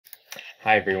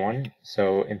Hi everyone.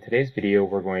 So in today's video,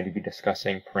 we're going to be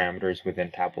discussing parameters within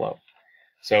Tableau.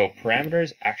 So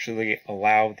parameters actually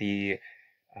allow the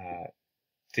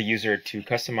user to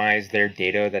customize their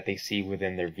data that they see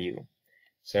within their view.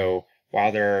 So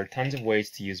while there are tons of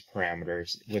ways to use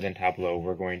parameters within Tableau,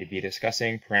 we're going to be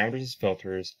discussing parameters as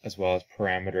filters as well as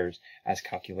parameters as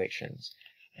calculations.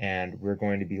 And we're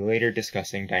going to be later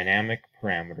discussing dynamic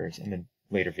parameters in a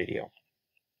later video.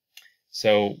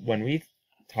 So when we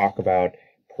talk about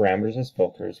parameters as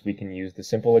filters, we can use the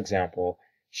simple example,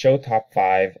 show top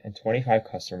 5 and 25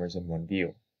 customers in one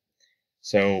view.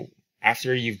 So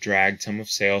after you've dragged sum of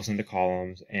sales into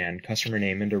columns and customer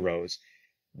name into rows,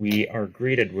 we are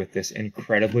greeted with this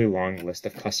incredibly long list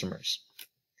of customers.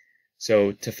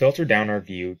 So to filter down our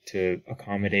view to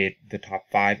accommodate the top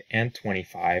 5 and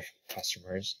 25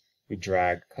 customers, we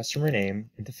drag customer name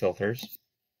into filters,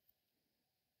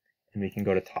 and we can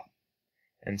go to top.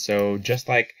 And so just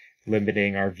like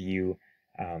limiting our view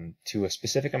to a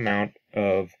specific amount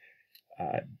of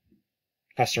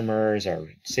customers or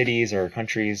cities or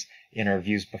countries in our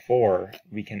views before,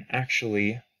 we can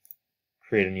actually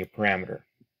create a new parameter.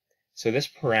 So this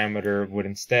parameter would,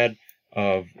 instead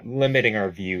of limiting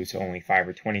our view to only 5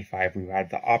 or 25, we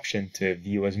have the option to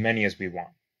view as many as we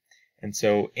want. And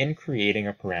so in creating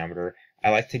a parameter, I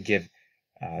like to give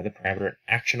the parameter an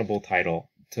actionable title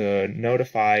to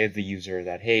notify the user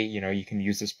that, hey, you can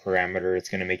use this parameter. It's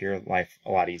going to make your life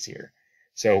a lot easier.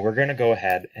 So we're going to go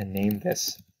ahead and name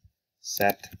this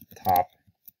set top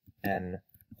n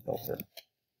filter.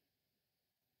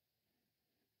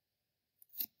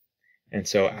 And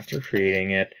so after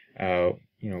creating it,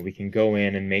 we can go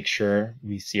in and make sure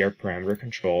we see our parameter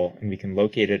control, and we can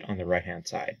locate it on the right-hand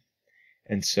side.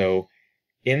 And so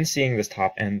in seeing this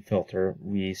top n filter,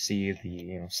 we see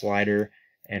the slider,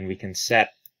 and we can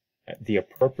set the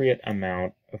appropriate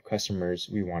amount of customers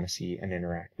we want to see and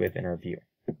interact with in our view.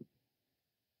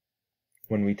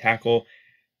 When we tackle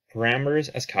parameters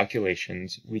as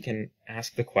calculations, we can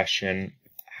ask the question,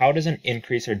 how does an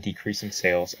increase or decrease in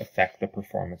sales affect the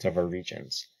performance of our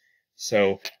regions?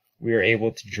 So we are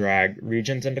able to drag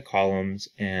regions into columns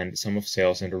and sum of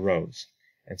sales into rows.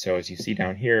 And so as you see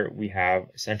down here, we have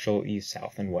central, east,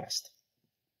 south, and west.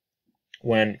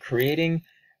 When creating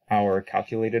our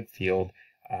calculated field,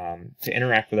 to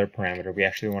interact with our parameter, we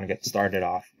actually want to get started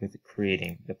off with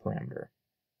creating the parameter.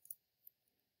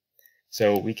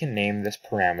 So we can name this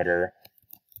parameter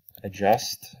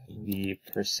adjust the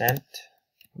percent,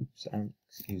 in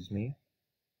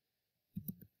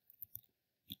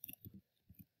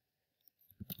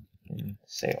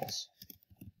sales.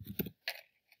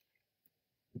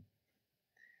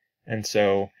 And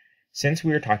so since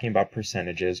we are talking about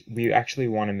percentages, we actually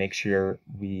want to make sure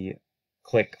we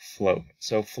click float.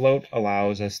 So float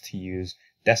allows us to use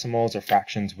decimals or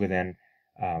fractions within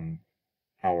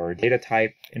our data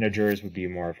type. Integers would be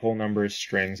more of whole numbers.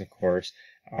 Strings, of course,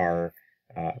 are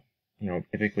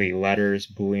typically letters.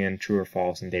 Boolean, true or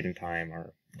false, and date and time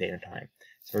are date and time.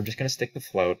 So we're just going to stick the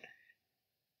float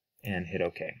and hit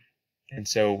OK. And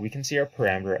so we can see our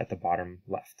parameter at the bottom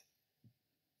left.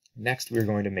 Next, we're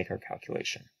going to make our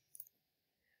calculation.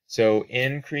 So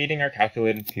in creating our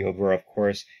calculated field, we're of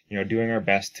course, doing our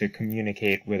best to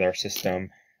communicate with our system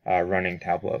running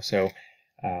Tableau. So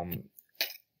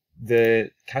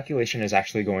the calculation is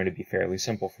actually going to be fairly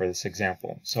simple for this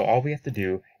example. So all we have to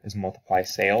do is multiply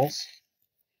sales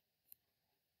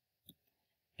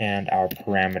and our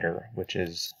parameter, which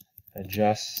is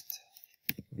adjust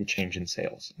the change in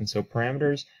sales. And so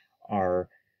parameters are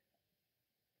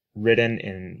written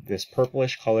in this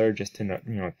purplish color just to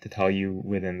to tell you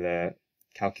within the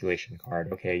calculation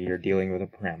card, okay, you're dealing with a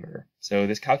parameter. So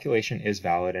this calculation is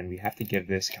valid, and we have to give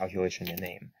this calculation a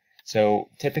name. So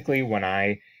typically when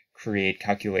I create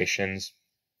calculations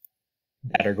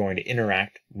that are going to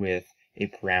interact with a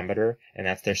parameter, and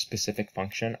that's their specific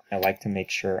function, I like to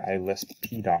make sure I list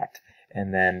p dot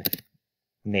and then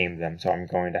name them. So I'm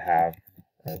going to have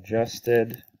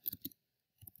adjusted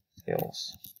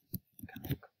sales.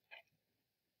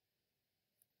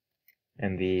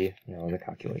 And the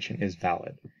calculation is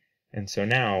valid. And so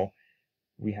now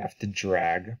we have to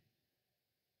drag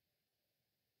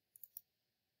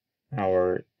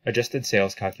our adjusted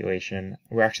sales calculation.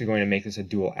 We're actually going to make this a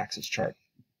dual axis chart.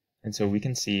 And so we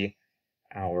can see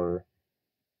our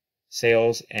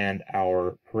sales and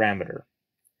our parameter.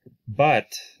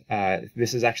 But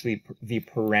this is actually the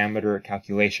parameter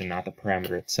calculation, not the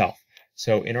parameter itself.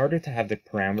 So in order to have the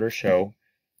parameter show,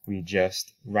 we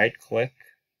just right-click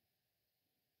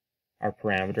our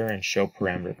parameter and show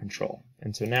parameter control.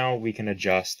 And so now we can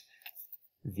adjust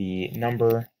the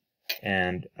number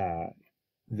and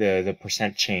the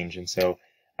percent change. And so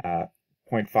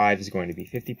 0.5 is going to be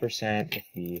 50%. If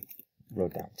we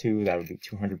wrote down 2, that would be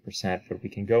 200%. But we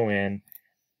can go in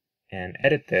and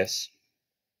edit this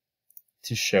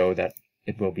to show that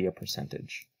it will be a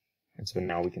percentage. And so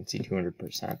now we can see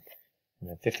 200%, and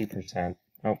then 50%,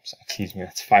 oops, excuse me,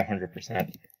 that's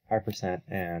 500%, 5%,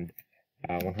 and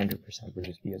 100% would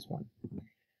just be as 1.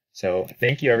 So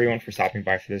thank you everyone for stopping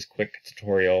by for this quick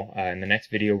tutorial. In the next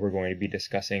video, we're going to be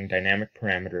discussing dynamic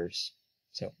parameters.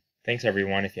 So thanks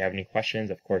everyone. If you have any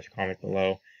questions, of course, comment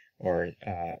below, or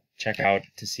check out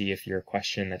to see if your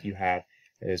question that you have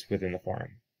is within the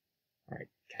forum. All right,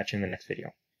 catch you in the next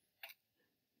video.